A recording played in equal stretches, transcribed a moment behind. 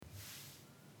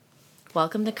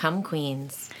Welcome to Come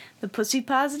Queens, the Pussy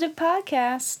Positive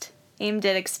podcast, aimed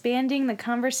at expanding the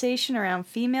conversation around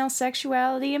female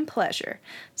sexuality and pleasure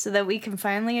so that we can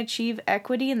finally achieve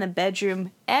equity in the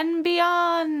bedroom and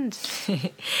beyond.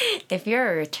 If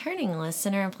you're a returning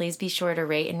listener, please be sure to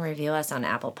rate and review us on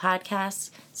Apple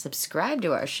Podcasts, subscribe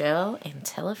to our show, and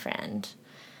tell a friend.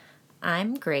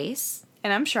 I'm Grace.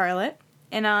 And I'm Charlotte.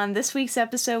 And on this week's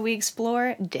episode, we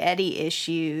explore daddy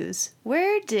issues.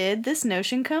 Where did this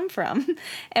notion come from?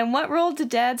 And what role do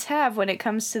dads have when it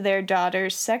comes to their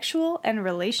daughters' sexual and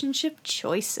relationship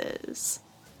choices?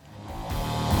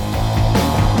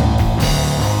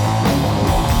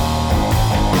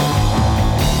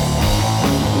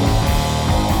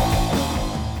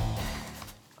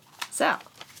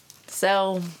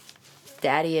 So,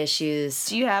 daddy issues.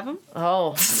 Do you have them?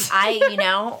 Oh,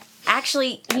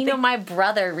 actually, my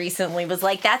brother recently was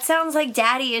like, that sounds like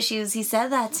daddy issues. He said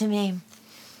that to me.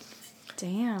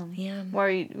 Damn. Yeah. Were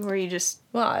you just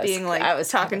being like, I was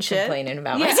talking shit? Complaining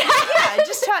about yeah. myself.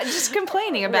 Yeah, just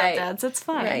complaining about dads. That's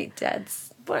fine. Right,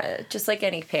 dads. Just like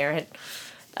any parent.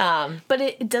 But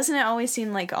it doesn't always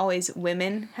seem like always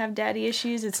women have daddy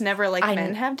issues. It's never like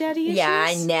men have daddy issues. Yeah,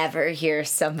 I never hear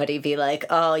somebody be like,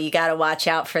 "Oh, you got to watch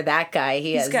out for that guy.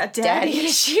 He's got daddy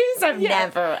issues." I've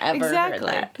never ever heard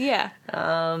that. Yeah.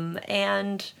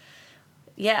 And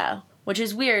yeah, which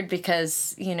is weird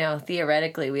because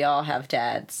theoretically we all have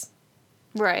dads,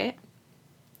 right?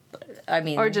 I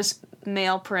mean, or just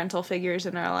male parental figures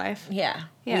in our life. Yeah.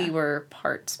 We were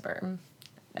part sperm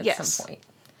at some point.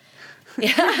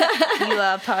 Yeah. You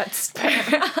love pot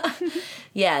sperm.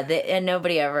 Yeah, and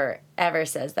nobody ever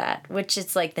says that, which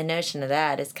it's like the notion of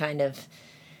that is kind of...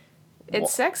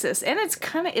 It's sexist, and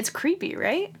it's creepy,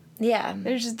 right? Yeah.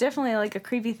 There's just definitely like a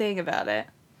creepy thing about it.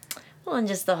 Well, and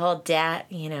just the whole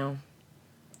daddy...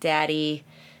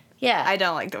 Yeah. I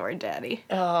don't like the word daddy.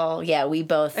 Oh, yeah, we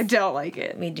both... I don't like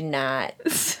it. We do not...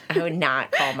 I would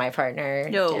not call my partner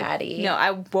daddy. No,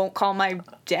 I won't call my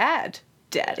dad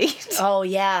daddy. Oh,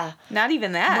 yeah. Not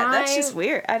even that. That's just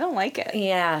weird. I don't like it.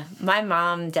 Yeah. My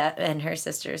mom and her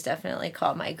sisters definitely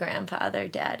call my grandfather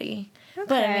daddy. Okay.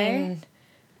 But, I mean,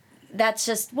 that's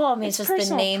just... Well, I mean, it's just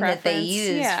the name preference. That they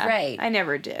use. Yeah. Right. I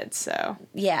never did, so...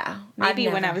 Yeah. Maybe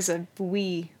when I was a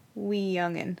wee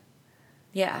youngin'.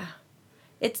 Yeah.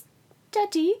 It's...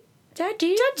 Daddy.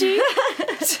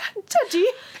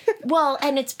 Well,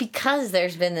 and it's because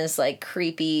there's been this like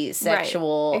creepy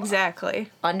sexual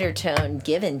undertone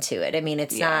given to it. I mean,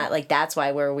 it's not like that's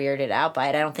why we're weirded out by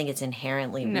it. I don't think it's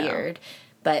inherently weird,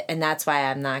 and that's why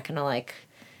I'm not gonna like.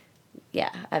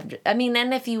 Yeah, and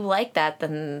if you like that,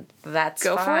 then that's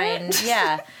Go fine. For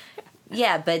it.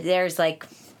 Yeah, but there's like,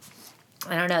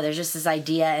 I don't know. There's just this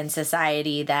idea in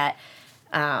society that,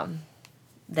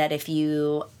 that if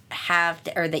you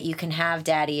that you can have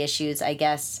daddy issues, I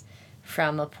guess,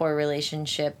 from a poor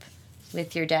relationship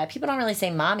with your dad. People don't really say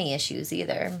mommy issues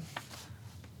either.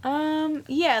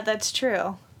 Yeah, that's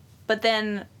true. But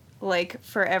then, like,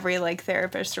 for every, like,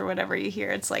 therapist or whatever you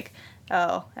hear, it's like,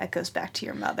 oh, that goes back to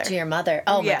your mother. To your mother.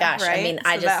 Oh, my gosh. Right? I mean,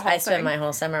 so I spent my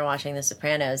whole summer watching The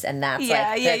Sopranos, and that's,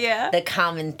 the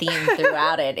common theme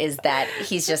throughout it is that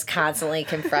he's just constantly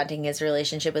confronting his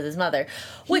relationship with his mother.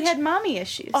 Which, he had mommy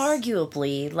issues.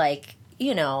 Arguably, like,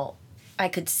 I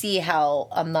could see how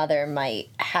a mother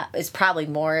is probably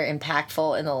more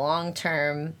impactful in the long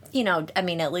term. I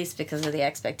mean, at least because of the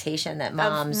expectation that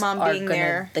moms are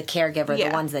the caregiver,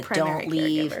 the ones that don't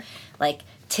leave. Caregiver. Like,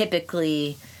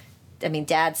 typically, I mean,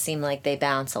 dads seem like they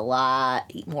bounce a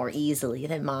lot more easily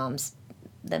than moms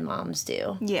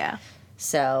do. Yeah.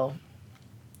 So,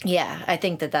 yeah, I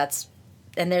think that's...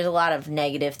 And there's a lot of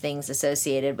negative things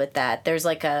associated with that. There's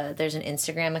an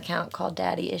Instagram account called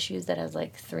Daddy Issues that has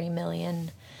like 3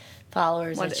 million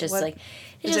followers. It's just like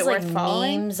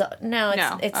memes. No,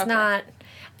 it's not.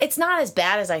 It's not as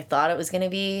bad as I thought it was going to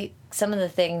be. Some of the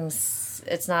things,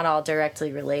 it's not all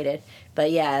directly related.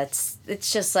 But yeah,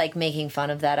 it's just like making fun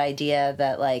of that idea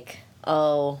that like,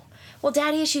 oh, well,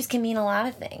 daddy issues can mean a lot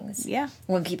of things. Yeah.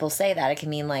 When people say that, it can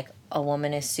mean like a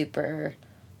woman is super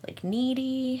like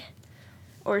needy.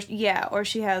 Or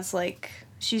she has, like,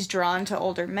 she's drawn to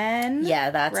older men.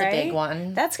 Yeah, that's a big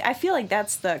one. I feel like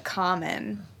that's the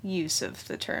common use of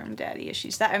the term daddy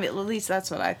issues. At least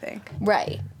that's what I think.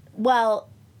 Right. Well,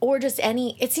 or just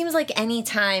it seems like any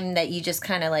time that you just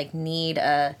kind of, like, need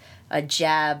a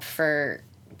jab for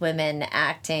women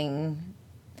acting,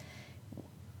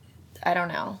 I don't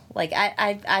know. Like,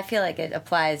 I feel like it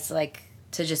applies, like,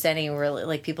 to just any, really,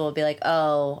 like, people will be like,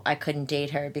 oh, I couldn't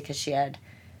date her because she had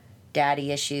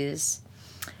daddy issues.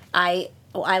 I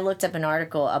I looked up an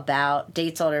article about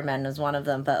dates older men was one of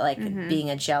them, but like being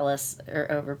a jealous or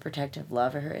overprotective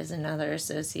lover is another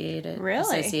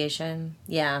association.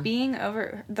 Yeah.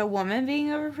 The woman being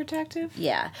overprotective?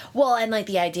 Yeah. Well, and like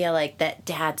the idea like that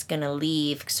dad's gonna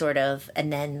leave sort of,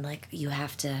 and then like you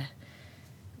have to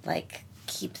like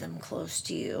keep them close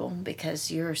to you because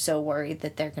you're so worried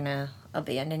that they're gonna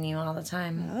abandon you all the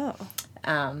time.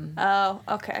 Oh.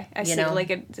 Okay. I see. know,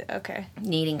 Okay.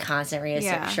 Needing constant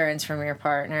reassurance from your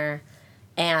partner.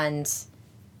 And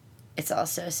it's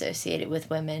also associated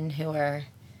with women who are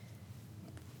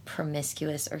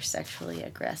promiscuous or sexually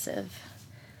aggressive.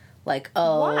 Like,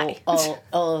 Why?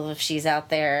 if she's out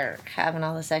there having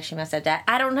all the sex, she must have that.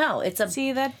 I don't know. It's a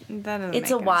See, that doesn't it's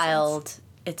make a any wild sense.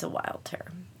 it's a wild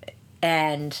term.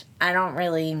 And I don't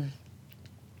really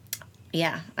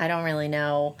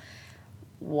know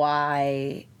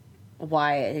why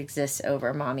it exists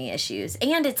over mommy issues.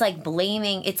 And it's like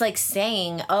blaming, it's like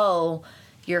saying, oh,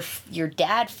 your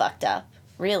dad fucked up,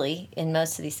 really, in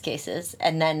most of these cases,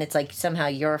 and then it's like somehow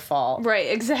your fault.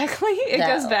 Right, exactly. It No.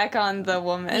 goes back on the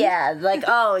woman. Yeah, like,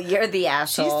 oh, you're the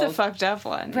asshole. She's the fucked up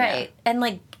one. Right. And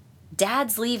like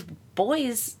dads leave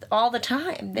boys all the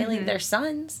time. They leave their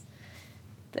sons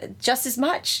just as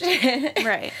much. Yeah.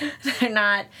 Right. They're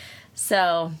not.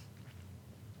 So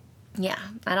yeah,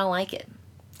 I don't like it.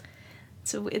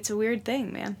 It's a weird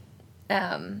thing, man.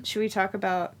 Should we talk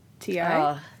about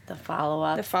T.I.? The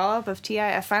follow-up. The follow-up of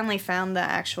T.I. I finally found the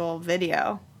actual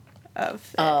video of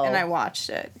it, and I watched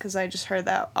it, because I just heard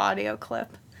that audio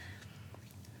clip.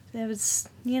 It was,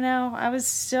 I was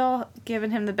still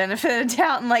giving him the benefit of the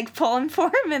doubt and, like, pulling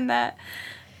for him in that.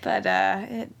 But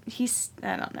I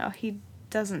don't know, he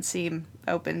doesn't seem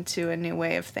open to a new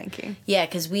way of thinking. Yeah,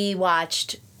 because we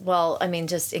watched, well, I mean,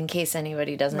 just in case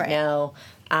anybody doesn't know,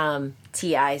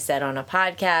 T.I. said on a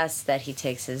podcast that he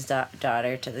takes his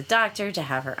daughter to the doctor to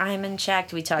have her hymen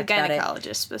checked. We talked about it. The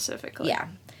gynecologist specifically. Yeah.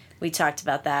 We talked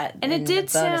about that. And in it did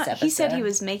the bonus sound, episode. he said he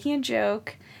was making a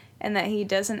joke and that he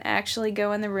doesn't actually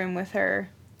go in the room with her.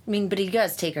 I mean, but he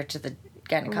does take her to the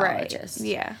gynecologist.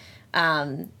 Right.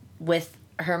 Yeah. With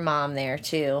her mom there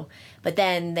too. But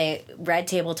then Red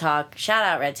Table Talk, shout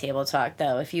out Red Table Talk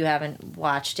though, if you haven't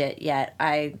watched it yet.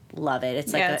 I love it.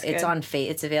 It's like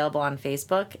it's available on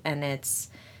Facebook, and it's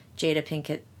Jada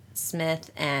Pinkett Smith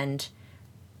and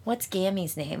what's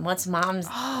Gammy's name? What's mom's?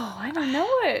 Oh, I don't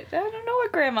know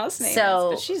what grandma's name is,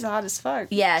 but she's hot as fuck.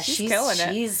 Yeah, she's killing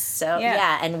it. She's so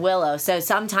and Willow. So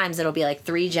sometimes it'll be like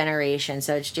 3 generations.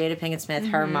 So it's Jada Pinkett Smith,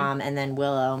 her mom, and then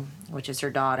Willow, which is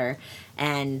her daughter.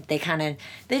 And they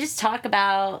just talk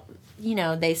about,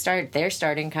 they're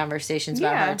starting conversations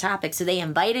about hard topics. So they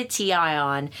invited T.I.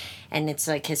 on, and it's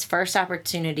like his first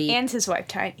opportunity. And his wife,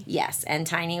 Tiny. Yes, and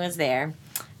Tiny was there.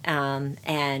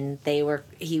 And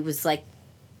he was like,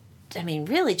 I mean,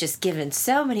 really just given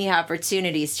so many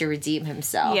opportunities to redeem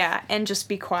himself. Yeah, and just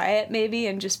be quiet maybe,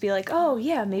 and just be like, oh,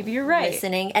 yeah, maybe you're right.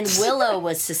 Listening. And Willow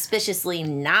was suspiciously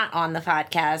not on the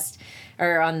podcast,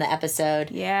 or on the episode.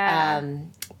 Yeah.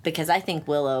 Because I think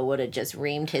Willow would have just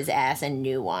reamed his ass a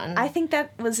new one. I think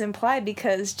that was implied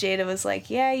because Jada was like,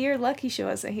 yeah, you're lucky she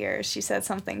wasn't here. She said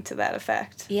something to that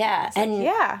effect. Yeah. And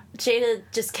Jada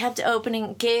just kept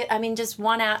opening, just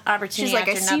one opportunity. She's like,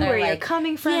 I see where you're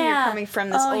coming from. Yeah, you're coming from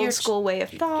this old school way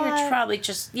of thought. You're probably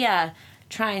just,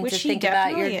 trying Which to he think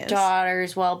about your definitely is.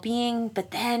 daughter's well-being. But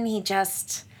then he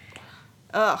just...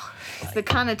 Ugh. The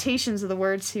connotations of the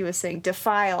words he was saying.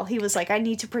 Defile. He was like, I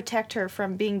need to protect her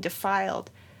from being defiled.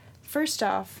 First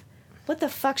off, what the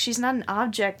fuck? She's not an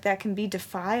object that can be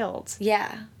defiled.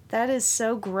 Yeah. That is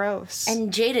so gross.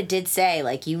 And Jada did say,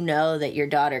 like, that your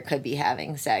daughter could be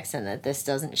having sex and that this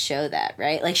doesn't show that,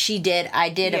 right? Like, she did. I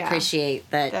did appreciate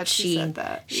that she said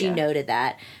that. She noted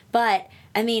that. But,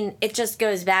 I mean, it just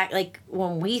goes back, like,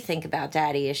 when we think about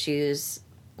daddy issues,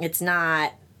 it's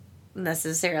not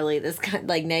necessarily this kind,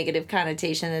 like, negative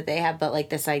connotation that they have, but, like,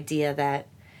 this idea that,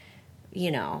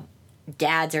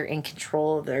 dads are in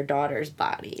control of their daughters'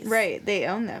 bodies. Right. They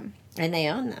own them. And they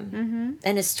own them. Mm-hmm.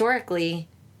 And historically,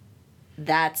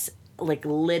 that's, like,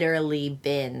 literally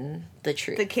been the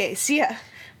truth. The case, yeah.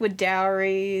 With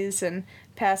dowries and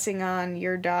passing on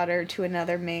your daughter to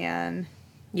another man.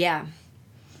 Yeah.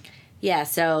 Yeah,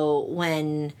 so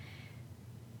when,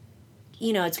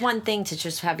 it's one thing to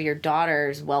just have your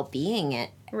daughter's well-being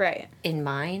in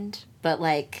mind, but,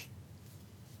 like,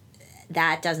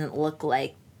 that doesn't look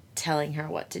like telling her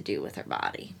what to do with her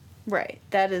body. Right.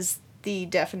 That is the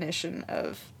definition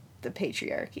of the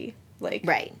patriarchy. Like,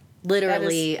 right.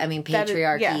 Literally,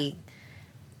 patriarchy,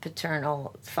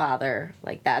 paternal father,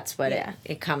 like, that's what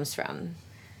it comes from.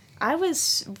 I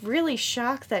was really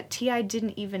shocked that T.I.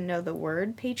 didn't even know the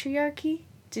word patriarchy.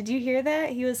 Did you hear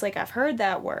that? He was like, I've heard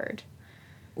that word.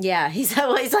 Yeah, he's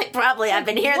always like, probably, I've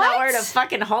been hearing that word a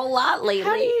fucking whole lot lately.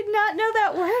 How do you not know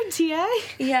that word, T.I.?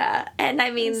 Yeah, and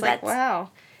I mean, that's... Like,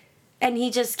 wow. And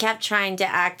he just kept trying to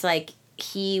act like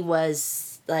he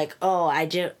was like, oh, I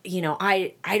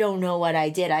don't know what I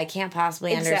did. I can't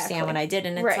possibly understand what I did.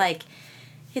 And it's like,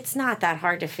 it's not that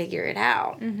hard to figure it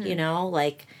out, you know?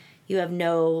 Like, you have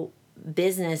no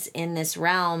business in this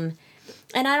realm.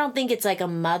 And I don't think it's like a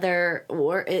mother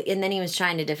and then he was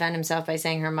trying to defend himself by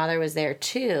saying her mother was there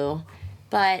too.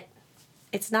 But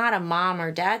it's not a mom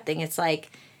or dad thing. It's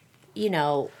like, you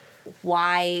know,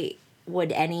 why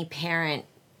would any parent...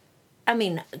 I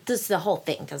mean, the whole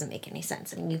thing doesn't make any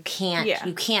sense. I mean, you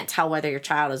can't tell whether your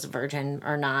child is a virgin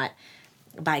or not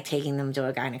by taking them to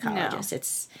a gynecologist. No.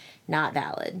 It's not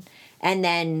valid. And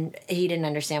then he didn't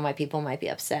understand why people might be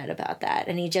upset about that.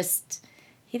 And he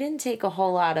didn't take a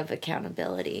whole lot of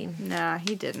accountability. Nah,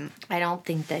 he didn't. I don't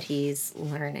think that he's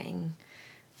learning,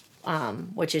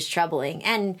 which is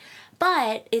troubling.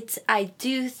 But I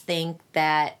do think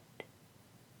that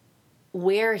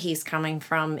where he's coming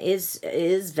from is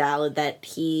valid, that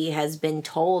he has been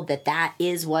told that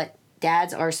is what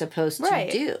dads are supposed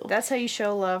to do. That's how you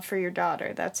show love for your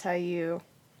daughter. That's how you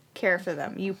care for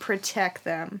them. You protect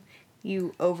them.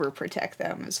 You overprotect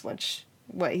them is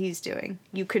what he's doing.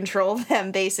 You control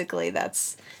them, basically.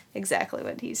 That's exactly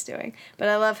what he's doing. But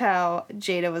I love how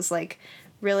Jada was like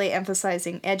really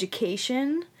emphasizing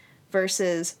education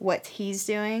versus what he's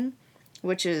doing,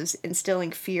 which is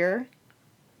instilling fear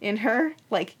in her.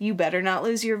 Like, you better not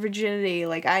lose your virginity.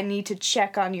 Like, I need to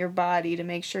check on your body to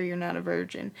make sure you're not a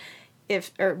virgin.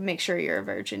 Or make sure you're a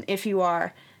virgin. If you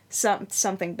are,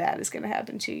 something bad is going to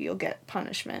happen to you. You'll get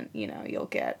punishment. You know, you'll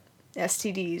get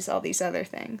STDs, all these other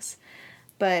things.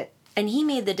 And he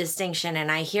made the distinction,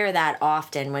 and I hear that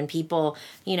often when people,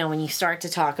 you know, when you start to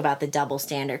talk about the double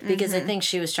standard, because I think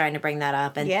she was trying to bring that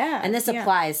up. And, and this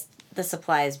applies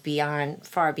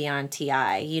far beyond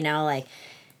T.I., you know, like,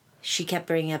 she kept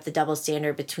bringing up the double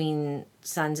standard between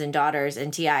sons and daughters,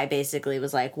 and T.I. basically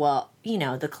was like, well, you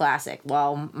know, the classic,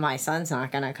 well, my son's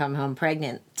not going to come home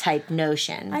pregnant type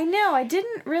notion. I know. I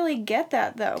didn't really get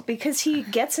that, though, because he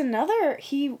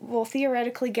will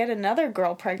theoretically get another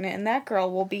girl pregnant, and that girl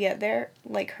will be at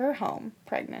her home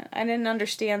pregnant. I didn't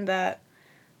understand that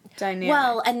dynamic.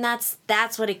 Well, and that's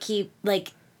what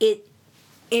it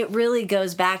really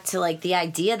goes back to, like, the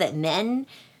idea that men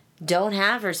don't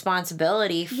have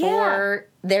responsibility for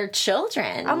their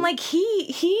children. I'm like,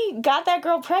 he got that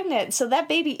girl pregnant, so that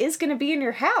baby is going to be in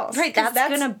your house. Right, that's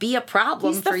going to be a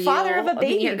problem for you. He's the father of a baby. I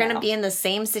mean, you're going to be in the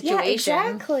same situation. Yeah,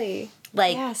 exactly.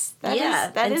 Like, yes, that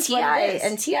is what it is.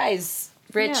 And T.I.'s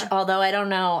rich, although I don't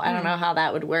know how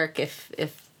that would work if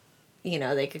you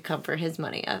know, they could come for his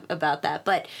money about that.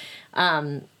 But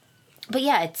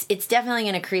yeah, it's definitely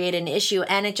going to create an issue,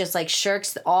 and it just, like,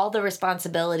 shirks all the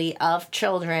responsibility of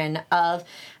children.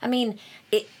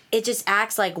 It just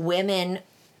acts like women,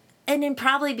 and then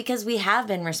probably because we have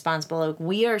been responsible, like,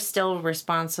 we are still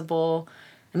responsible.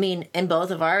 I mean, in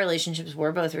both of our relationships,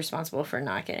 we're both responsible for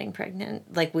not getting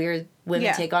pregnant. Like, women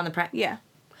take on the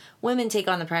women take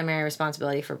on the primary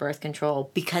responsibility for birth control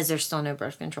because there's still no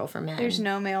birth control for men. There's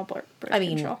no male birth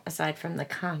control. Aside from the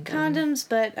condom. Condoms,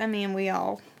 but, I mean, we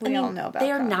all know about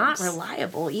they're condoms. not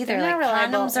reliable either. They're not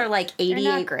reliable. Condoms are like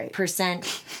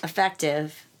 88%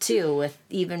 effective, too,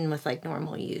 even with like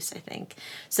normal use, I think.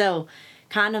 So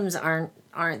condoms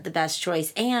aren't the best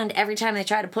choice. And every time they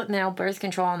try to put male birth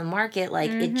control on the market,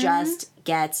 like, it just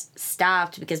gets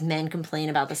stopped because men complain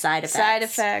about the side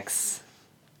effects.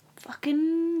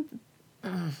 Fucking...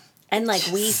 And, like,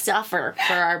 we suffer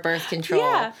for our birth control.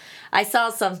 Yeah. I saw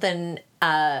something,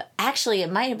 actually,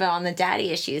 it might have been on the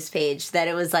Daddy Issues page, that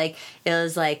it was like,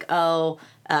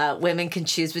 women can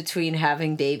choose between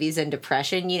having babies and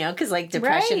depression, you know, because, like,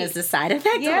 depression is the side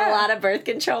effect of a lot of birth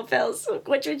control pills.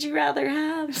 Which would you rather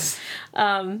have?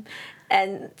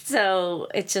 And so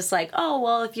it's just like, oh,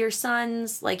 well, if your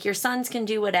sons can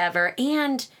do whatever.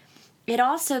 And it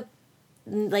also,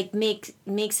 like, makes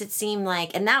it seem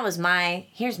like, and that was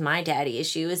here's my daddy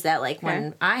issue, is that, like,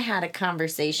 when I had a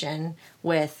conversation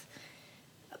with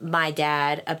my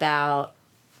dad about,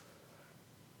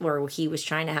 or he was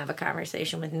trying to have a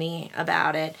conversation with me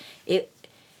about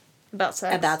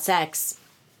about sex,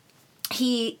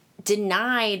 he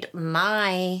denied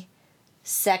my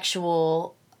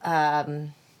sexual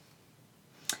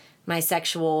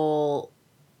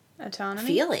autonomy,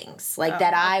 feelings, like,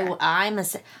 that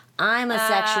I'm a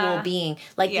sexual being.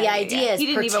 Like, the idea is he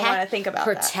didn't even want to think about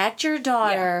protect your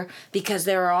daughter because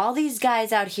there are all these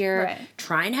guys out here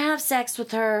trying to have sex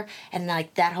with her, and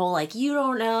like that whole like, you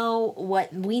don't know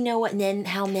what we know what men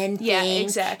how men think. Yeah,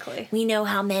 exactly. We know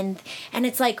how men and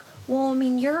it's like, well, I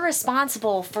mean, you're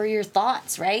responsible for your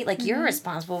thoughts, right? Like, you're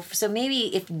responsible so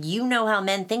maybe if you know how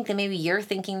men think, then maybe you're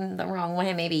thinking the wrong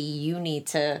way. Maybe you need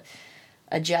to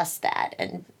adjust that.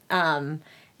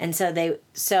 And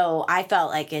so I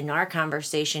felt like in our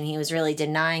conversation, he was really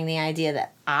denying the idea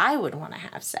that I would want to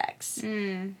have sex,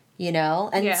 you know?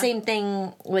 And the same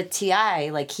thing with T.I.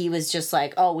 Like, he was just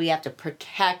like, oh, we have to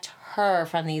protect her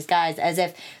from these guys, as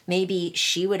if maybe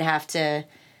she would have to,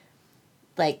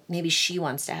 like, maybe she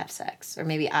wants to have sex, or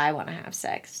maybe I want to have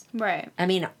sex. Right. I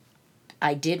mean,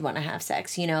 I did want to have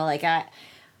sex, you know? Like,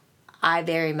 I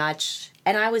very much,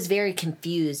 and I was very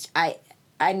confused.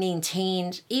 I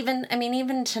maintained,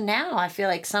 even to now, I feel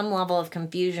like some level of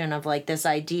confusion of, like, this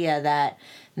idea that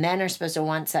men are supposed to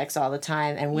want sex all the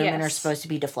time and women are supposed to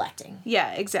be deflecting.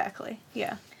 Yeah, exactly.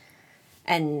 Yeah.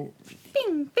 And...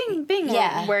 Bing, bing, bing.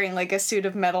 Yeah. Wearing, like, a suit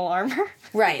of metal armor.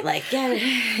 Right, like...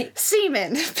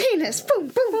 Semen, penis, boom,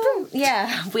 boom, boom.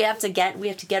 Yeah, we have to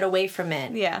get away from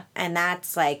it. Yeah. And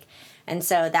that's, like... And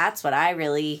so that's what I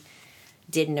really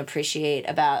didn't appreciate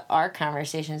about our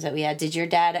conversations that we had. Did your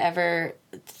dad ever,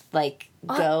 like,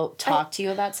 go talk to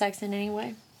you about sex in any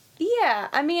way? Yeah,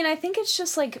 I mean, I think it's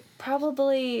just, like,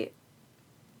 probably,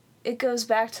 it goes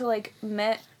back to, like,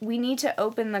 we need to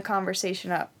open the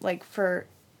conversation up, like, for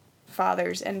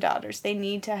fathers and daughters. They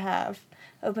need to have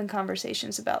open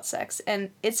conversations about sex.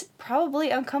 And it's probably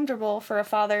uncomfortable for a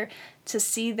father to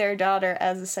see their daughter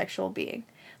as a sexual being.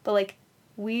 But, like,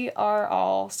 we are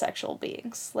all sexual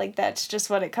beings. Like, that's just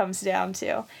what it comes down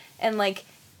to. And, like,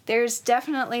 there's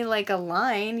definitely, like, a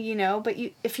line, you know, but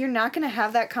if you're not going to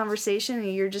have that conversation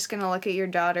and you're just going to look at your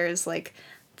daughter as, like,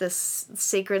 this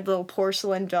sacred little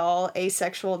porcelain doll,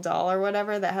 asexual doll or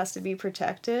whatever that has to be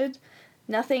protected,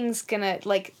 nothing's going to,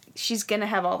 like, she's going to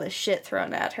have all this shit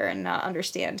thrown at her and not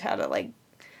understand how to, like,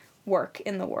 work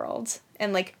in the world.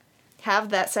 And, like, have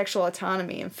that sexual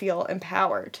autonomy and feel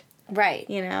empowered. Right.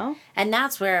 You know? And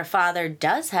that's where a father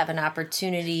does have an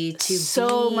opportunity to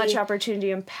so much opportunity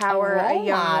to empower a young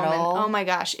model. woman. Oh my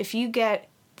gosh. If you get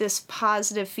this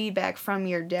positive feedback from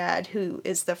your dad, who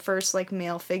is the first, like,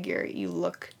 male figure you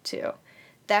look to,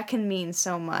 that can mean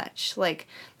so much. Like,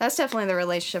 that's definitely the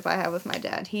relationship I have with my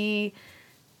dad. He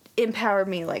empowered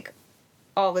me, like,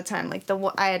 all the time. Like,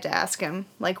 I had to ask him,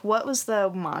 like, what was the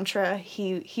mantra?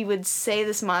 He would say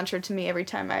this mantra to me every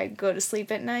time I go to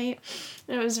sleep at night.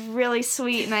 And it was really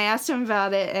sweet, and I asked him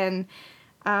about it, and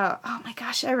oh my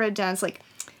gosh, I wrote down, it's like,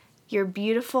 you're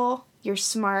beautiful, you're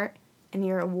smart, and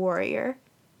you're a warrior,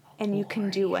 and you can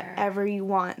do whatever you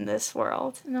want in this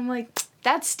world. And I'm like,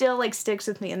 that still, like, sticks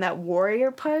with me, and that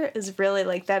warrior part is really,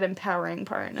 like, that empowering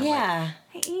part. And I'm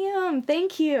like, I am,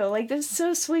 thank you. Like, this is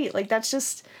so sweet. Like, that's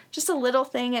just a little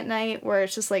thing at night where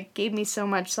it's just, like, gave me so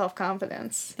much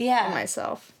self-confidence in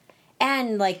myself.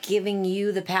 And, like, giving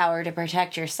you the power to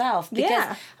protect yourself.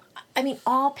 Because, I mean,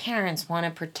 all parents want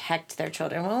to protect their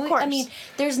children. Of course. I mean,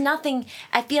 there's nothing,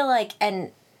 I feel like,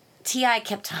 and T.I.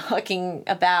 kept talking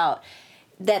about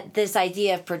that this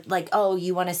idea of, like, oh,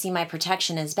 you want to see my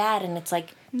protection as bad, and it's like,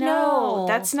 no.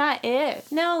 That's not it.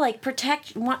 No, like,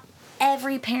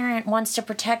 every parent wants to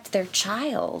protect their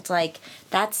child. Like,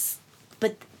 that's,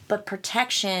 but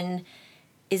protection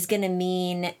is going to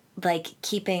mean, like,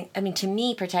 to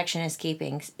me, protection is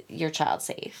keeping your child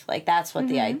safe. Like, that's what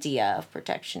the idea of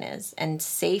protection is. And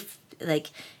safe, like,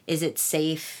 is it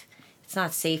safe? It's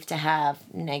not safe to have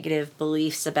negative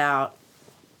beliefs about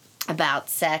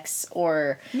sex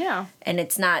and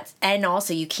it's not, and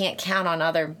also you can't count on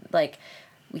other, like,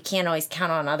 we can't always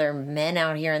count on other men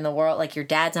out here in the world. Like, your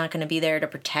dad's not going to be there to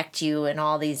protect you in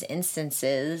all these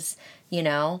instances, you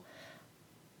know,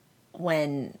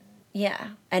 and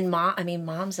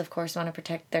moms of course want to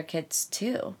protect their kids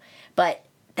too, but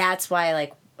that's why,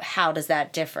 like, how does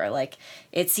that differ? Like,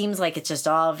 it seems like it's just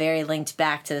all very linked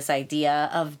back to this idea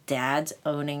of dads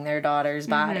owning their daughters'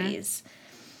 bodies.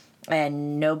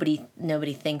 And nobody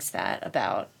thinks that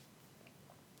about,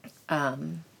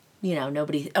 you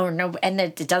know, and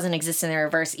it doesn't exist in the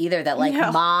reverse either, that, like,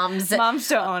 moms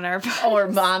don't own our bodies. Or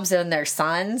moms own their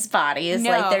sons' bodies. No,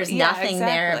 like, there's nothing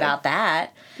there about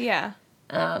that. Yeah.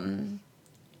 I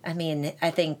mean,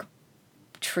 I think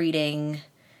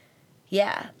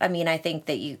I think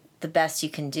that the best you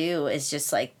can do is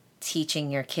just, like, teaching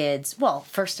your kids, well,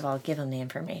 first of all, give them the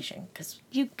information, because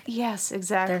yes,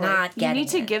 exactly, they're not getting you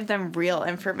need to give them real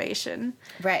information,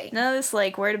 right? None of this,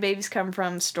 like, where do babies come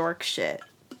from stork shit.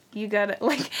 you gotta,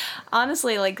 like,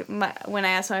 honestly, like, when I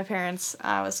asked my parents,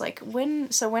 I was like, when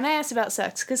I asked about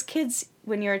sex, because kids,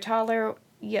 when you're a toddler,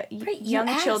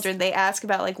 young children, they ask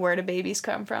about, like, where do babies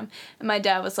come from, and my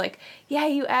dad was like, yeah,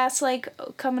 you asked, like,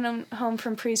 coming home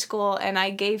from preschool, and I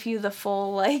gave you the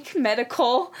full, like,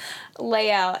 medical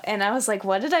layout, and I was like,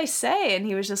 what did I say? And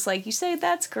he was just like, you say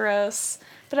that's gross.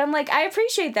 But I'm like, I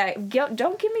appreciate that.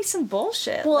 Don't give me some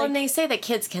bullshit. Well, like, and they say that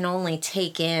kids can only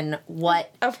take in what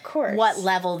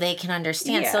level they can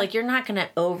understand. Yeah. So, like, you're not going to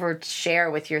overshare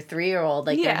with your 3-year-old.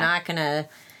 Like, they're not going to,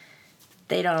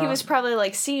 they don't. He was probably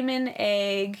like semen,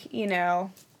 egg,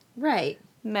 Right.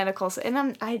 Medicals.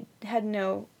 And I had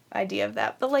no idea of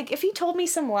that. But, like, if he told me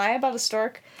some lie about a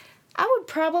stork, I would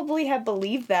probably have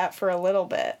believed that for a little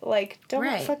bit. Like,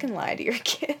 don't fucking lie to your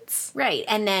kids. Right.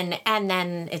 And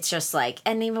then it's just like,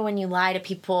 and even when you lie to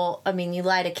people, I mean, you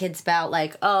lie to kids about,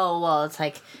 like, oh, well, it's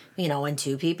like, when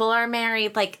 2 people are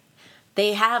married, like,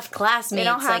 they have classmates. They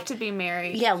don't have to be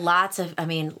married. Yeah, lots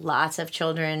of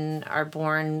children are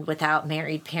born without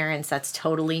married parents. That's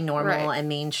totally normal and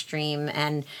mainstream.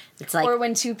 And it's like, or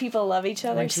when 2 people love each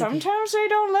other. Sometimes they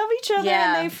don't love each other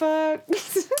and they fuck.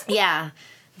 Yeah.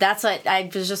 That's what,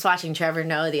 I was just watching Trevor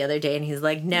Noah the other day, and he's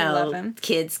like, no,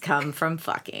 kids come from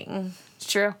fucking.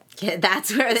 It's true.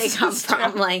 That's where they come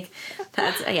from. Like,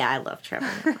 I love Trevor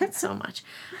Noah so much.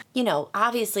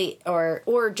 Obviously,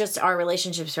 or just our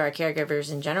relationships to our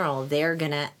caregivers in general,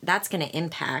 that's gonna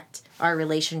impact our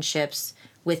relationships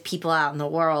with people out in the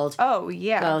world. Oh,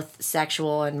 yeah. Both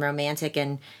sexual and romantic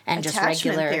and just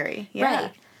regular. Attachment theory. Yeah.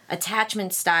 Right.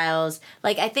 Attachment styles.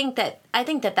 Like, I think that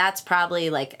that's probably,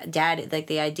 like,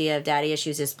 the idea of daddy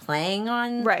issues is playing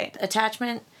on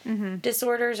attachment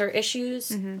disorders or issues.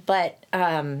 Mm-hmm.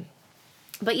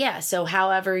 But yeah, so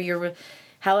however you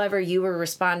were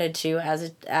responded to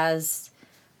as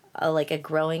a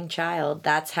growing child,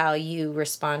 that's how you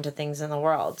respond to things in the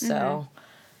world. So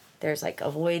there's, like,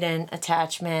 avoidant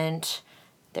attachment,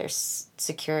 there's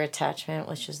secure attachment,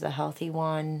 which is the healthy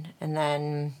one, and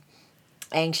then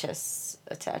anxious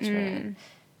attachment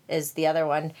is the other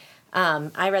one.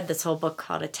 I read this whole book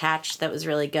called Attached that was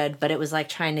really good, but it was like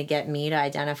trying to get me to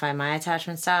identify my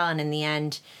attachment style, and in the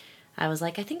end I was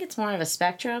like, I think it's more of a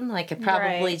spectrum. Like, it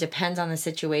probably depends on the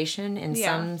situation. In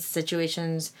some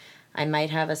situations I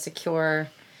might have a secure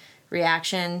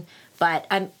reaction, but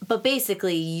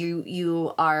basically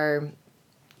you are,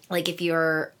 like, if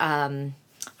you're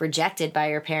rejected by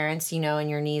your parents, and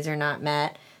your needs are not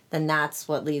met, then that's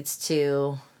what leads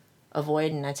to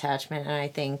avoidant attachment. And I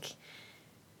think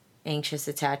anxious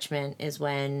attachment is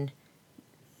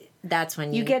that's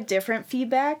when you get different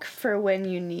feedback for when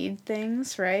you need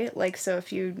things, right? Like, so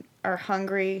if you are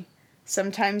hungry,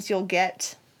 sometimes you'll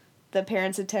get the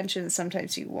parents' attention,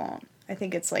 sometimes you won't. I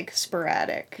think it's, like,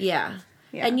 sporadic. Yeah.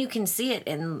 And you can see it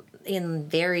in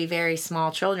very, very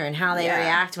small children, how they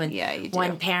react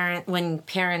when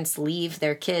parents leave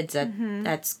their kids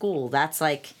at school. That's,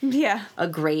 like, a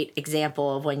great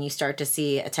example of when you start to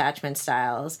see attachment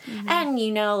styles. And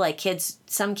like,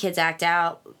 some kids act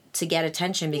out to get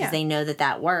attention because they know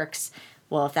that works.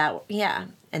 Well,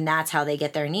 and that's how they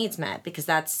get their needs met, because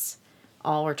that's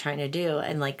all we're trying to do.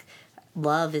 And, like,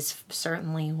 love is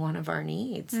certainly one of our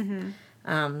needs.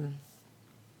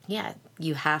 Yeah,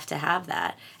 you have to have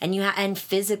that. And and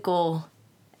physical,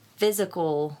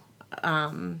 I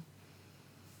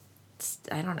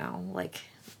don't know, like,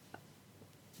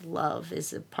 love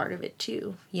is a part of it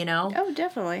too, Oh,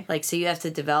 definitely. Like, so you have to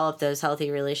develop those healthy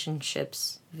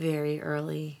relationships very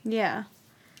early. Yeah.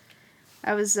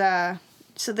 I was, so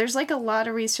there's, like, a lot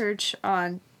of research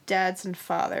on dads and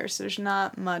fathers. There's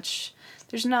not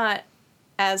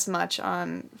as much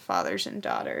on fathers and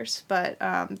daughters, but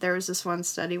there was this one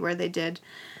study where they did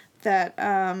that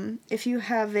if you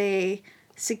have a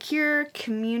secure,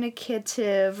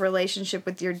 communicative relationship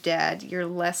with your dad, you're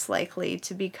less likely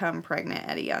to become pregnant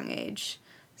at a young age.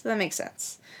 So that makes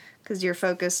sense, because you're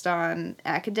focused on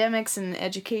academics and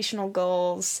educational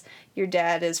goals. Your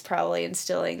dad is probably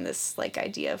instilling this, like,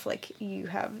 idea of, like, you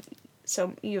have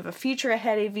a future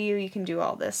ahead of you, you can do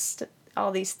all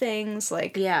these things,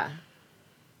 like... Yeah.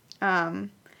 So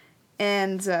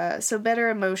better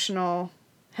emotional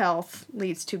health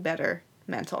leads to better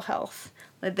mental health.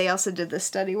 Like, they also did this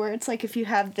study where it's like, if you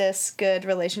have this good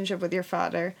relationship with your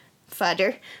father,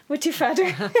 Aja.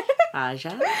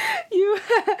 you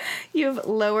have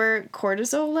lower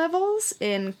cortisol levels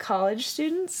in college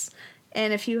students,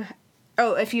 and if you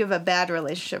have a bad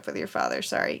relationship with your father,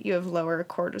 you have lower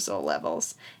cortisol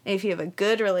levels. And if you have a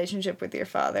good relationship with your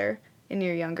father, in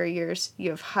your younger years, you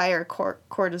have higher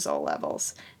cortisol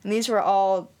levels. And these were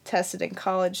all tested in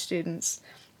college students.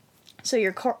 So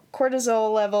your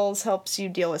cortisol levels helps you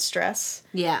deal with stress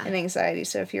Yeah. and anxiety.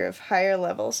 So if you have higher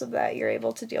levels of that, you're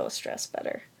able to deal with stress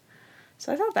better.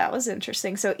 So I thought that was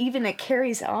interesting. So even it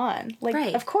carries on. Like,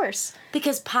 Right. Of course.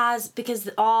 Because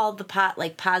all the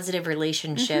positive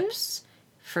relationships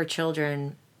for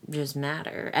children just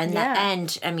matter. And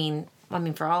I mean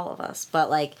for all of us, but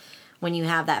like when you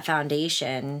have that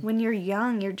foundation, When you're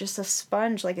young, you're just a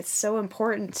sponge. Like, it's so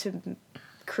important to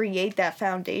create that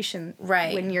foundation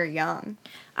when you're young.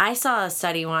 I saw a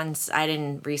study once, I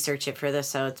didn't research it for this,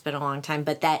 so it's been a long time,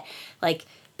 but that, like,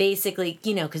 basically,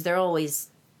 because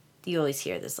you always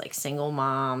hear this, like, single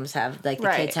moms have, like,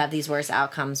 the kids have these worse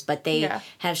outcomes, but they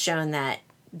have shown that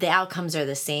the outcomes are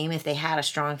the same if they had a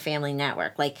strong family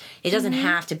network. Like, it doesn't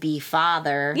have to be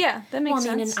father. Yeah, that makes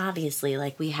sense. And obviously,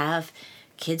 like, we have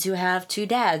kids who have two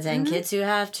dads and kids who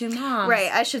have two moms.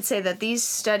 Right, I should say that these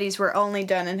studies were only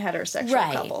done in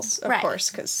heterosexual couples, of course,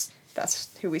 because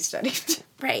that's who we studied.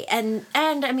 Right, and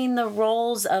I mean the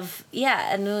roles of,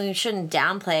 and we shouldn't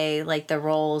downplay, like, the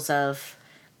roles of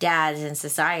dads in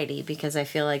society, because I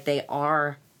feel like they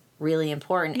are really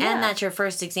important, and that's your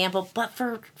first example, but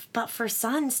for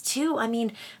sons too. I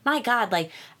mean, my God,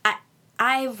 like,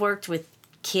 I've worked with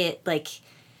kids.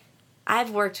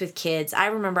 I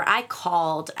remember I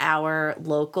called our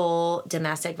local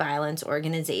domestic violence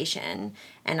organization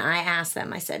and I asked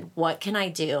them, I said, what can I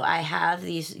do? I have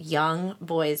these young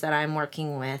boys that I'm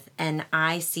working with and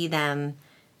I see them,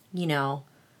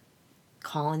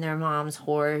 calling their moms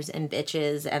whores and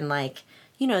bitches and, like,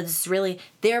 this really,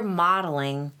 they're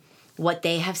modeling what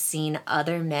they have seen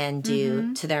other men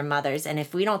do to their mothers. And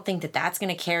if we don't think that that's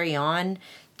going to carry on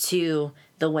to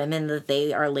the women that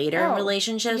they are later in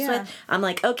relationships with, I'm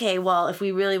like, okay, well, if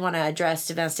we really want to address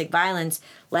domestic violence,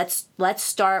 let's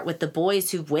start with the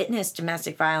boys who've witnessed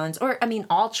domestic violence, or, I mean,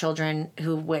 all children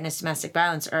who witness domestic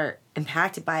violence are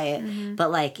impacted by it.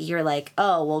 But, like, you're like,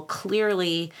 oh, well,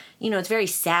 clearly, it's very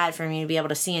sad for me to be able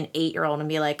to see an 8-year-old and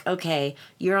be like, okay,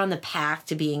 you're on the path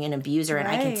to being an abuser, and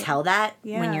I can tell that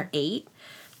when you're 8,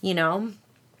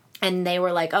 And they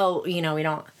were like, oh,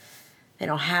 they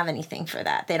don't have anything for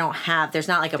that. There's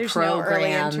not like There's program. no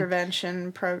early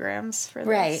intervention programs for this.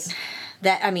 Right.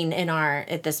 That, I mean,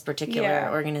 at this particular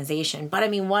organization. But I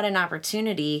mean, what an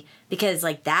opportunity, because,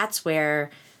 like, that's where,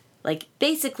 like,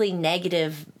 basically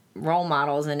negative role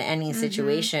models in any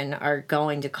situation are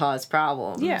going to cause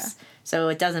problems. Yeah. So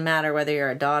it doesn't matter whether you're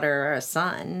a daughter or a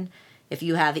son. If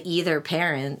you have either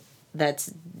parent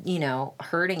that's,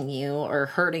 hurting you or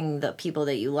hurting the people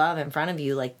that you love in front of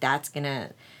you, like, that's going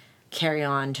to carry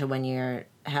on to when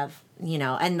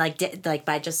and like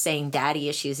by just saying daddy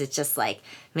issues, it just, like,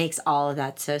 makes all of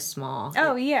that so small.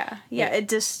 Oh, it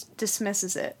just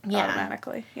dismisses it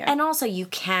automatically. Yeah. And also you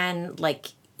can, like,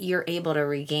 you're able to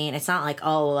regain, it's not like,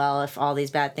 oh, well, if all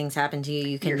these bad things happen to you,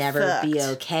 you can You're never fucked. be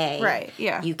okay. Right,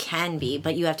 yeah. You can be,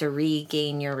 but you have to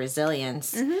regain your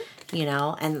resilience,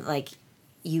 and, like,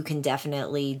 you can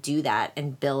definitely do that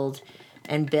and build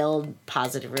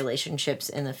positive relationships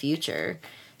in the future.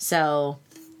 So,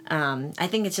 I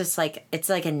think it's just like, it's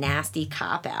like a nasty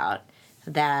cop-out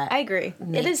that... I agree.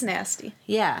 It is nasty.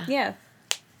 Yeah. Yeah.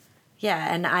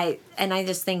 Yeah, and I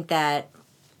just think that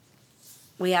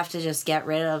we have to just get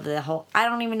rid of the whole... I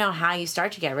don't even know how you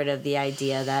start to get rid of the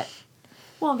idea that...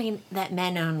 Well, I mean, that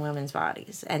men own women's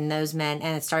bodies. And those men...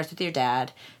 And it starts with your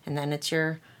dad, and then it's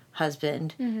your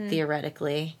husband,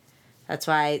 theoretically. That's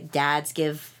why dads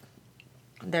give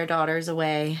their daughters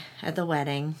away at the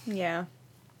wedding. Yeah.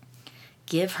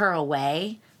 Give her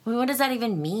away? I mean, what does that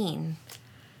even mean?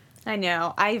 I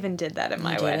know. I even did that at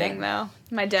my wedding, though.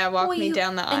 My dad walked me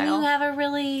down the aisle. And you have a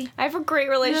really... I have a great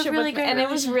relationship with him, and it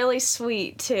was really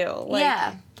sweet, too. Like,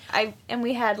 yeah. And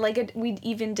we had, like, we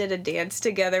even did a dance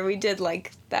together. We did,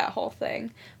 like, that whole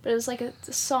thing. But it was, like, a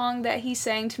song that he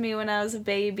sang to me when I was a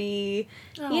baby.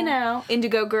 Oh.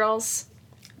 Indigo Girls.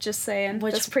 Just saying.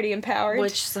 That's pretty empowered.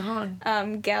 Which song?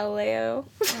 Galileo.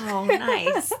 Oh,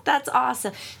 nice. That's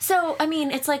awesome. So, I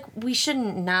mean, it's like we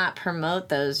shouldn't not promote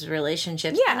those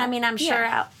relationships. Yeah. And I mean, I'm sure,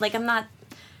 I'm not,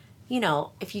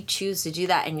 if you choose to do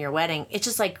that in your wedding, it's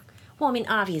just like, well, I mean,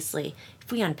 obviously,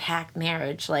 if we unpack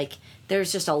marriage, like,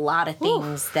 there's just a lot of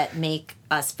things that make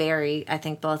us I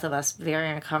think both of us,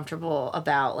 very uncomfortable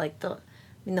about, like, the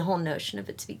whole notion of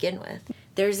it to begin with.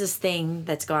 There's this thing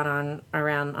that's gone on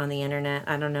around on the internet.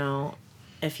 I don't know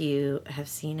if you have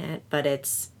seen it, but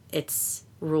it's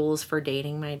rules for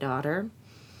dating my daughter.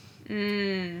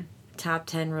 Top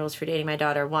 10 rules for dating my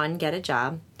daughter. 1, get a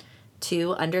job.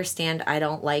 2, understand I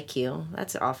don't like you.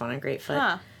 That's off on a great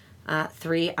foot.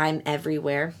 3, I'm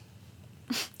everywhere.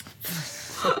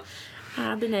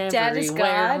 cabin Dad everywhere, is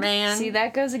God. man. See,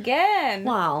 that goes again.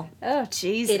 Wow. Oh,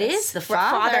 Jesus. It is the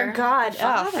Father. God. The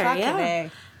Father, oh,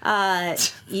 fucking yeah.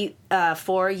 A.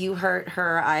 4, you hurt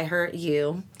her, I hurt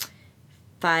you.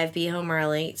 5, be home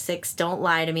early. 6, don't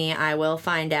lie to me, I will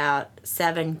find out.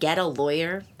 7, get a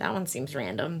lawyer. That one seems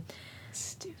random.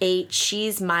 Stupid. 8,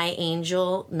 she's my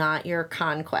angel, not your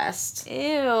conquest.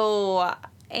 Ew.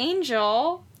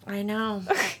 Angel. I know.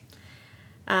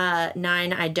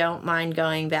 9, I don't mind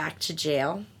going back to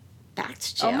jail. Back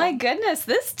to jail. Oh my goodness,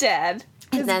 this dad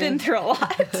has been through a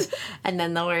lot. And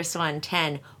then the worst one,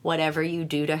 10, whatever you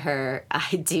do to her,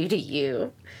 I do to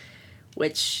you.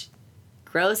 Which,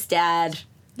 gross, Dad.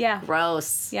 Yeah.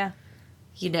 Gross. Yeah.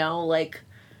 You know, like,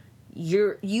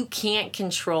 you can't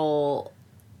control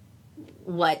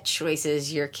what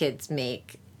choices your kids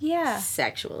make Yeah.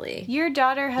 sexually. Your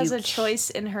daughter has You a choice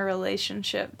in her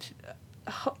relationship.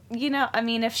 You know, I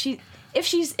mean, if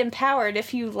she's empowered,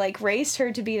 if you, like, raised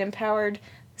her to be an empowered,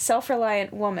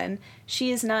 self-reliant woman,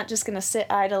 she is not just going to sit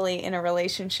idly in a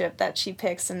relationship that she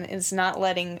picks and is not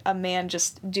letting a man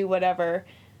just do whatever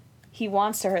he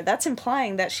wants to her. That's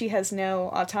implying that she has no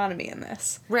autonomy in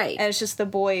this. Right. And it's just the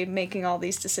boy making all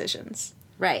these decisions.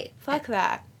 Right. Fuck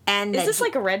that. And Is this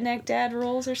like a redneck dad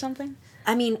rules or something?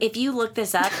 I mean, if you look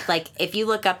this up, like, if you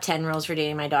look up 10 rules for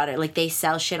dating my daughter, like, they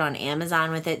sell shit on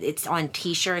Amazon with it. It's on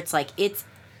T-shirts. Like, it's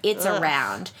Ugh.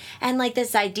 around. And, like,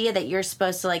 this idea that you're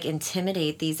supposed to, like,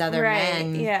 intimidate these other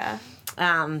men. Yeah.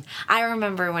 I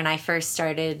remember when I first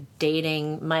started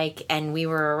dating Mike and we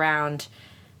were around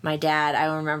my dad, I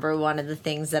remember one of the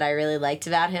things that I really liked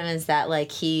about him is that,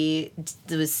 like, he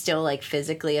was still, like,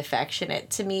 physically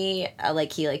affectionate to me.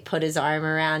 Like, he, like, put his arm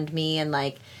around me and,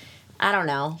 like, I don't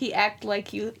know. He acted like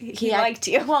he liked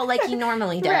you. Well, like he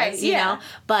normally does, Right, you yeah. know?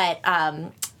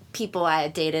 But people I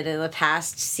had dated in the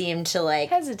past seemed to, like,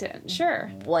 Hesitant,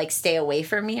 sure. like, stay away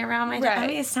from me around my dad. I Right,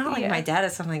 mean, it's not like yeah. my dad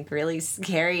is some, like, really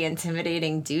scary,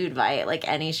 intimidating dude by, like,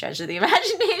 any stretch of the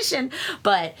imagination.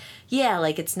 But, yeah,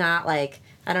 like, it's not, like,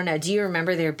 I don't know. Do you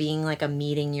remember there being, like, a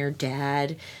meeting your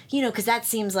dad? You know, because that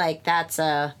seems like that's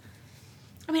a...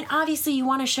 I mean, obviously you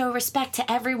want to show respect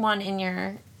to everyone in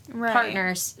your Right.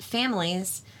 partners'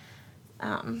 families.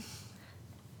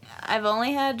 I've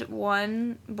only had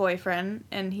one boyfriend,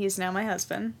 and he's now my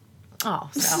husband. Oh,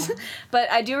 so...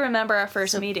 But I do remember our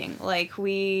first meeting. Like,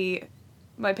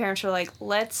 my parents were like,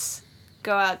 let's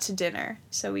go out to dinner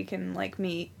so we can, like,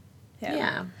 meet him.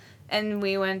 Yeah. And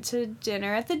we went to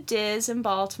dinner at the Diz in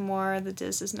Baltimore. The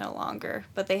Diz is no longer.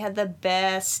 But they had the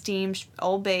best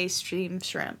Old Bay steamed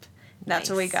shrimp.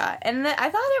 That's what we Nice. got. And I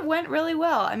thought it went really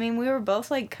well. I mean, we were both,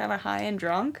 like, kind of high and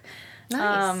drunk.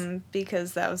 Nice.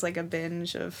 Because that was, like, a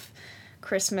binge of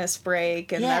Christmas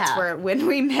break, and Yeah. that's when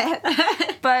we met.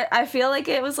 But I feel like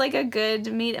it was, like, a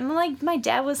good meet. And, like, my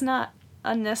dad was not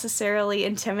unnecessarily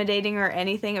intimidating or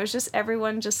anything. It was just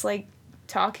everyone just, like,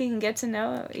 talking and get to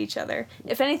know each other.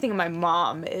 If anything, my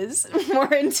mom is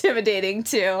more intimidating,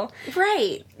 too.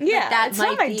 Right. Yeah, That it's not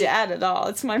might my be- dad at all.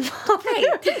 It's my mom.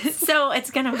 Right. So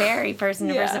it's going to vary person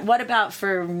to Yeah. person. What about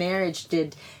for marriage?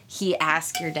 Did he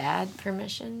ask your dad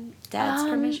permission? Dad's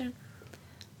permission?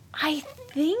 I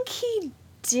think he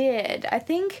did. I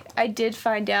think I did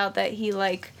find out that he,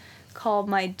 like, called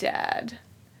my dad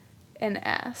and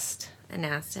asked. And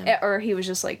asked him. Or he was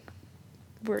just like,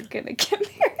 we're gonna get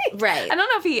married. Right. I don't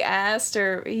know if he asked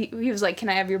or he was like, can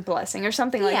I have your blessing or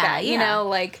something like Yeah, that. You yeah. know,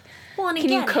 like, Well, and can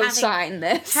again, you co-sign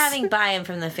this? having buy-in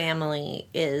from the family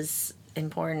is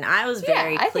important. I was Yeah,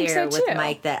 very I think clear so, with too.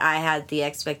 Mike that I had the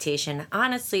expectation.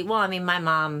 Honestly, well, I mean, my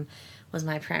mom was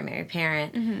my primary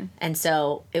parent, Mm-hmm. and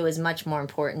so it was much more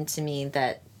important to me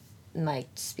that Mike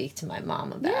speak to my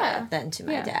mom about Yeah, it than to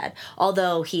my yeah. dad.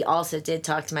 Although he also did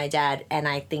talk to my dad, and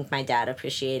I think my dad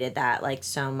appreciated that, like,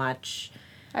 so much.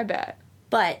 I bet.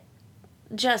 But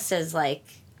just as, like,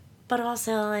 but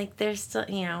also, like, there's still,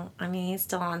 you know, I mean, he's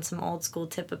still on some old school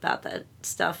tip about that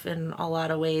stuff in a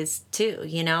lot of ways, too,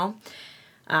 you know?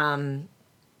 I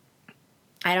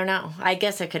don't know. I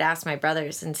guess I could ask my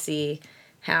brothers and see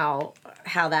how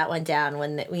that went down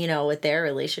when, you know, with their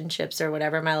relationships or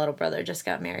whatever. My little brother just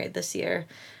got married this year.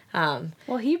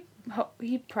 Well, he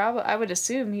probably, I would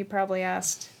assume he probably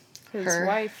asked his Her?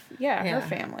 wife, her Yeah.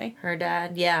 family. Her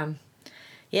dad, yeah.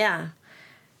 Yeah.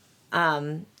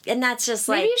 And that's just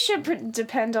like... Maybe it should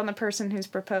depend on the person who's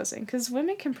proposing, because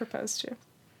women can propose too.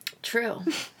 True.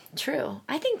 True.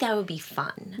 I think that would be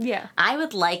fun. Yeah. I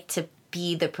would like to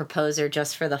be the proposer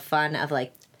just for the fun of,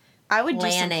 like, I would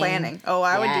do some Planning. planning. Oh,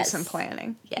 I would do Yes. some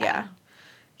planning. Yeah.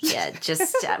 yeah,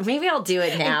 just maybe I'll do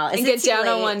it now. Is And it get too down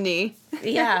on late? one knee.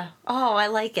 Yeah. Oh, I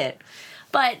like it.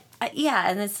 But, yeah,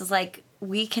 and this is like,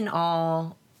 we can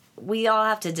all we all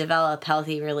have to develop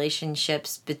healthy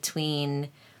relationships between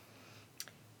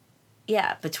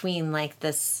like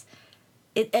this.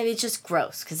 It's just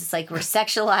gross because it's like we're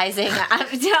sexualizing.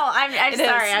 I'm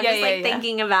sorry. I'm just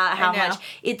thinking about how much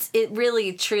it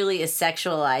really truly is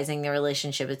sexualizing the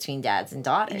relationship between dads and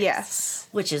daughters. Yes,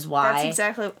 which is why that's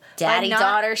exactly daddy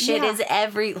daughter shit is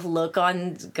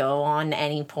go on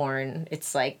any porn.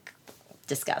 It's like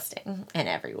disgusting and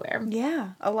everywhere. Yeah,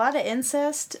 a lot of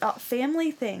incest,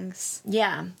 family things.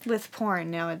 Yeah, with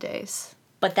porn nowadays.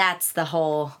 But that's the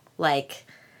whole like.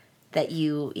 That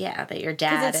your dad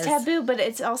because it's taboo, but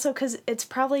it's also because it's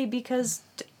probably because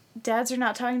dads are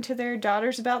not talking to their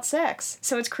daughters about sex,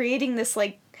 so it's creating this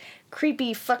like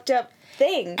creepy, fucked up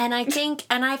thing. And I think,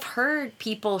 and I've heard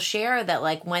people share that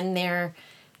like when their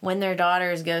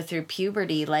daughters go through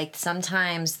puberty, like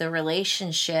sometimes the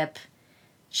relationship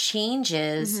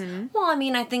changes. Mm-hmm. Well, I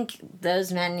mean, I think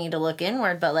those men need to look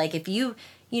inward, but like if you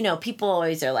know, people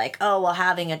always are like, oh, well,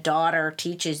 having a daughter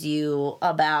teaches you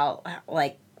about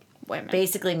like. Women.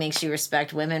 Basically makes you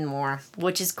respect women more,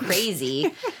 which is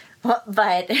crazy.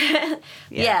 But then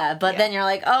you're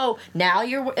like, oh, now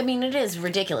it is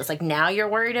ridiculous. Like, now you're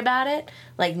worried about it?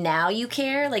 Like, now you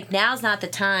care? Like, now's not the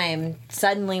time.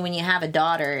 Suddenly, when you have a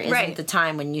daughter, isn't the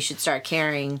time when you should start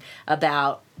caring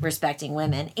about respecting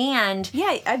women. And...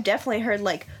 yeah, I've definitely heard,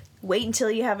 like... wait until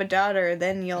you have a daughter,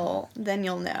 then you'll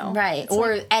know. Right.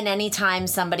 And anytime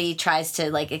somebody tries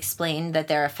to like explain that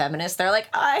they're a feminist, they're like,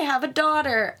 I have a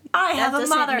daughter. I have a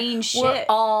mother. Mean shit. We're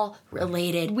all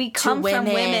related. We come from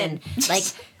women. Like,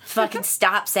 fucking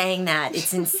stop saying that.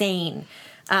 It's insane.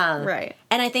 Right.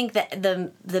 And I think that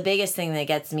the biggest thing that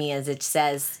gets me is it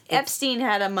says Epstein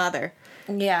had a mother.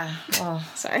 Yeah. Oh,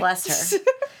 sorry. Bless her.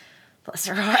 Bless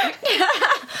her heart.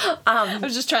 I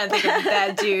was just trying to think of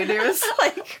that dude. It was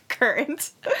like current.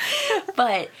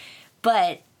 But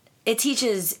it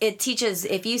teaches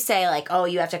if you say like, oh,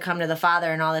 you have to come to the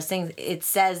Father and all those things, it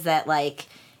says that like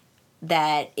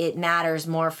that it matters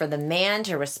more for the man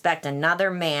to respect another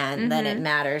man than it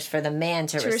matters for the man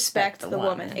to respect the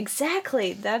woman.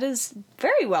 Exactly. That is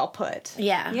very well put.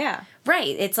 Yeah. Yeah.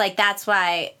 Right. It's like that's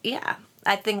why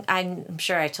I think I'm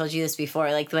sure I told you this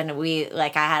before. Like when I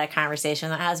had a conversation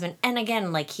with my husband, and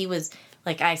again, like he was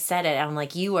like I said it. I'm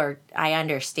like I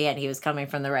understand he was coming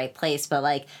from the right place, but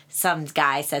like some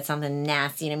guy said something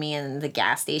nasty to me in the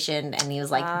gas station, and he was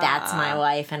like, "That's my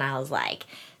wife," and I was like,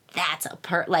 "That's a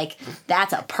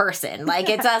person." Like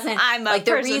it doesn't. I'm a like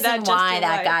the person, reason why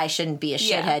that guy shouldn't be a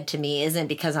shithead to me isn't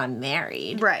because I'm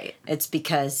married. Right. It's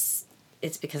because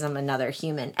I'm another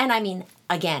human. And I mean,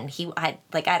 again, he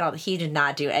did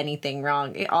not do anything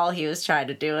wrong. All he was trying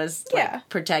to do was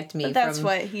protect me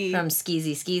from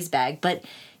skeezy skis bag. But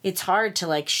it's hard to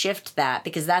like shift that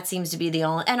because that seems to be the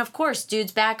only, and of course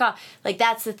dudes back off. Like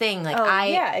that's the thing. Like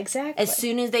exactly. As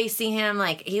soon as they see him,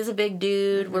 like he's a big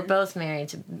dude. Mm-hmm. We're both married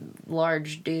to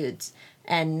large dudes.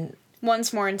 And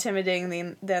one's more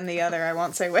intimidating than the other. I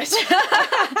won't say which.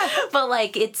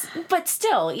 But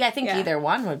still, I think either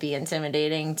one would be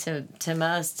intimidating to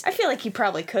most. I feel like you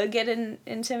probably could get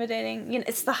intimidating. You know,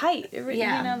 it's the height. You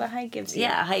know, the height gives you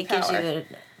height power. gives you.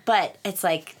 But it's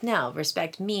like, no,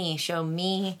 respect me, show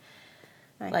me,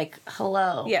 like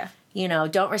hello. Yeah. You know,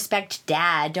 don't respect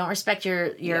dad. Don't respect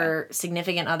your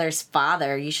significant other's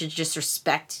father. You should just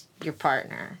respect your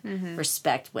partner. Mm-hmm.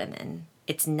 Respect women.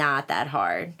 It's not that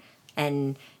hard.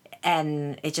 And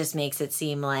it just makes it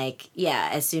seem like,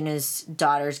 as soon as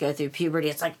daughters go through puberty,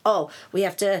 it's like, oh, we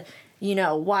have to,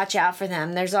 watch out for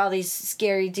them. There's all these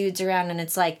scary dudes around, and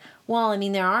it's like, well, I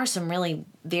mean, there are some really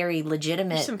very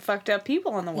legitimate... There's some fucked up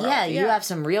people in the world. Yeah, you have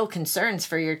some real concerns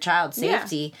for your child's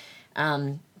safety.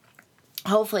 Yeah.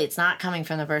 Hopefully it's not coming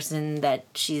from the person that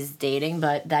she's dating,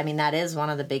 but, I mean, that is one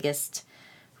of the biggest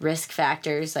risk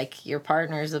factors. Like, your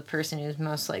partner is the person who's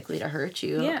most likely to hurt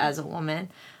you as a woman.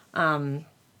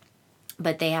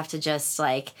 But they have to just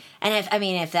like, and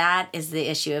if that is the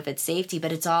issue, if it's safety,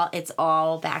 but it's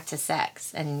all back to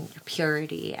sex and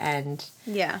purity and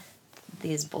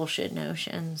these bullshit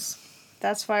notions.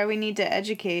 That's why we need to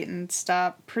educate and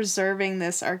stop preserving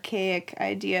this archaic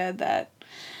idea that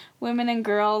women and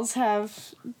girls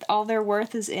have all their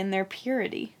worth is in their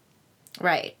purity.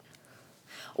 Right.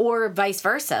 Or vice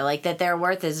versa, like that their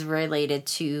worth is related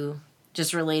to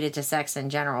sex in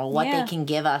general, what they can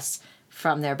give us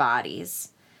from their bodies,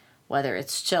 whether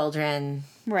it's children,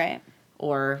 right,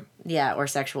 or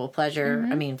sexual pleasure.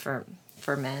 Mm-hmm. I mean, for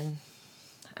men,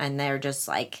 and they're just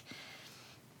like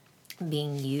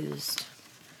being used.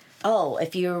 Oh,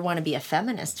 if you want to be a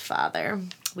feminist father,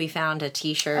 we found a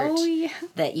T-shirt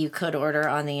that you could order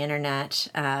on the internet,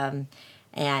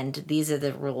 And these are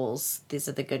the rules. These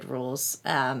are the good rules.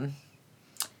 Do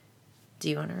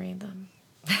you want to read them?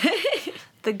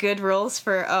 The good rules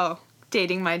for,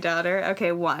 dating my daughter.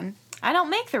 Okay, 1. I don't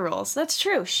make the rules. That's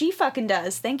true. She fucking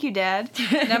does. Thank you, Dad.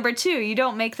 Number 2, you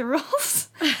don't make the rules.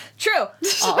 True.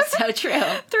 Also true.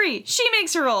 3, she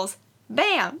makes the rules.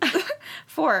 Bam.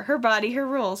 4, her body, her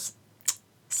rules.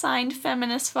 Signed,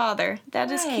 feminist father. That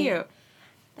is cute.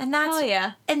 And that's Hell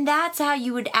yeah. And that's how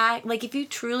you would act. Like, if you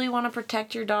truly want to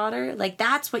protect your daughter, like,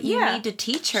 that's what you need to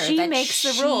teach her. She that makes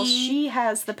the rules. She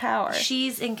has the power.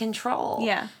 She's in control.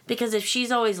 Yeah. Because if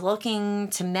she's always looking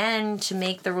to men to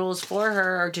make the rules for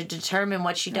her or to determine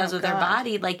what she does with her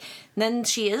body, like, then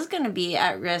she is going to be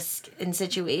at risk in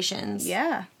situations.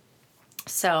 Yeah.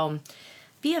 So,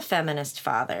 be a feminist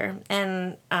father.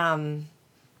 And,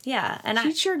 yeah, and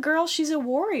teach your girl she's a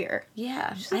warrior.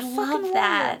 Yeah, she's I love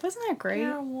that. Wasn't that great?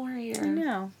 You're a warrior. I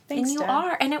know. Thanks, and you Dad.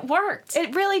 are, and it worked.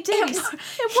 It really did. It worked.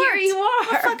 Here you are.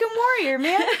 I'm a fucking warrior,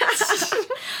 man.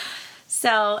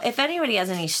 So, if anybody has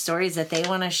any stories that they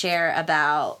want to share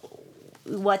about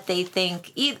what they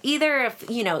think, either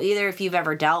if you've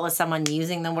ever dealt with someone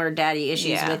using the word daddy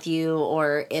issues with you,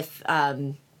 or if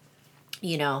or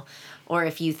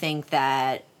if you think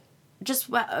that.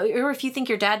 Or if you think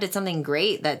your dad did something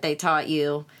great that they taught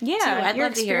you. Yeah, too. I'd your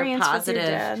love to hear experience positive. with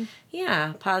your dad.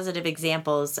 Yeah, positive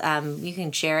examples. You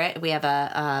can share it. We have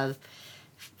a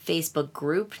Facebook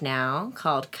group now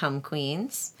called Come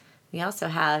Queens. We also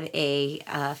have a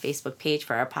Facebook page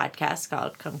for our podcast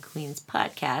called Come Queens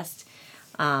Podcast.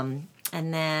 And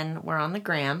then we're on the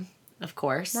gram, of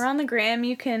course. We're on the gram.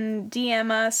 You can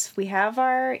DM us. We have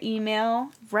our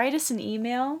email. Write us an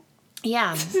email.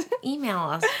 Yeah, email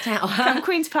us.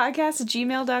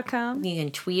 ComeQueensPodcast@gmail.com. You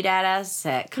can tweet at us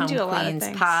at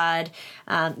ComeQueensPod.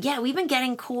 We've been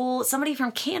getting cool. Somebody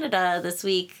from Canada this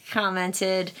week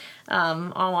commented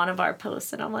on one of our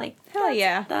posts, and I'm like, hell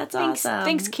yeah. That's awesome.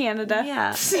 Thanks, Canada.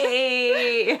 Yeah.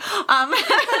 Hey.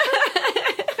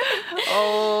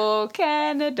 Oh,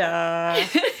 Canada.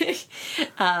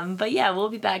 But yeah, we'll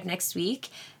be back next week.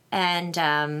 And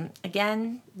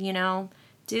again,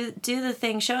 do the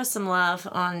thing. Show us some love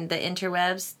on the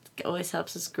interwebs. It always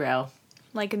helps us grow.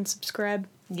 Like and subscribe.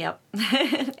 Yep.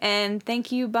 And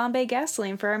thank you, Bombay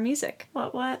Gasoline, for our music.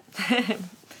 What?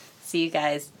 See you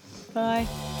guys. Bye.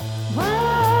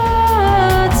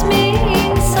 Words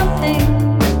mean something,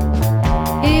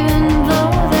 even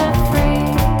though they're free.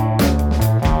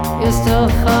 You still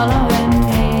follow